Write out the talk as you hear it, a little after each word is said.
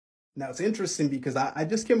Now, it's interesting because I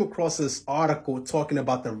just came across this article talking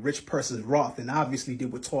about the rich person's Roth, and obviously they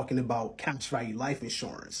were talking about cash value life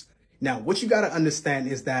insurance. Now, what you got to understand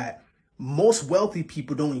is that most wealthy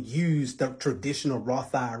people don't use the traditional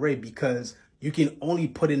Roth IRA because you can only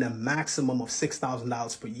put in a maximum of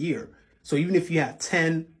 $6,000 per year. So even if you have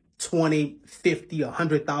 10, 20, 50,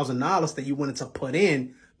 $100,000 that you wanted to put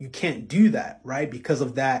in, you can't do that, right? Because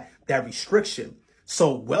of that restriction.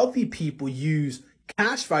 So wealthy people use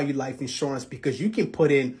cash value life insurance because you can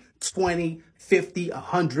put in 20, 50,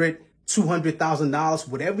 100, $200,000,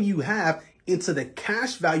 whatever you have into the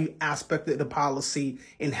cash value aspect of the policy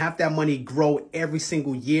and have that money grow every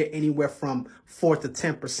single year, anywhere from 4 to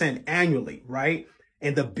 10% annually, right?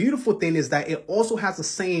 And the beautiful thing is that it also has the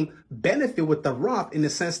same benefit with the Roth in the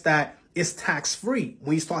sense that it's tax-free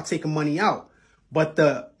when you start taking money out. But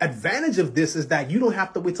the advantage of this is that you don't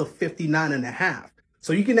have to wait till 59 and a half.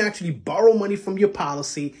 So you can actually borrow money from your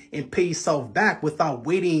policy and pay yourself back without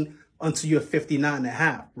waiting until you're 59 and a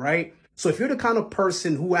half, right? So if you're the kind of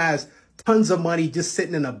person who has tons of money just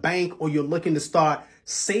sitting in a bank, or you're looking to start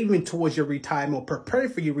saving towards your retirement or preparing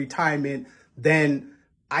for your retirement, then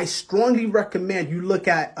I strongly recommend you look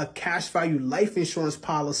at a cash value life insurance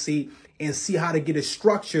policy and see how to get it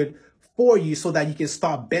structured for you so that you can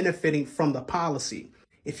start benefiting from the policy.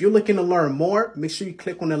 If you're looking to learn more, make sure you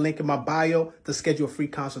click on the link in my bio to schedule a free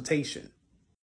consultation.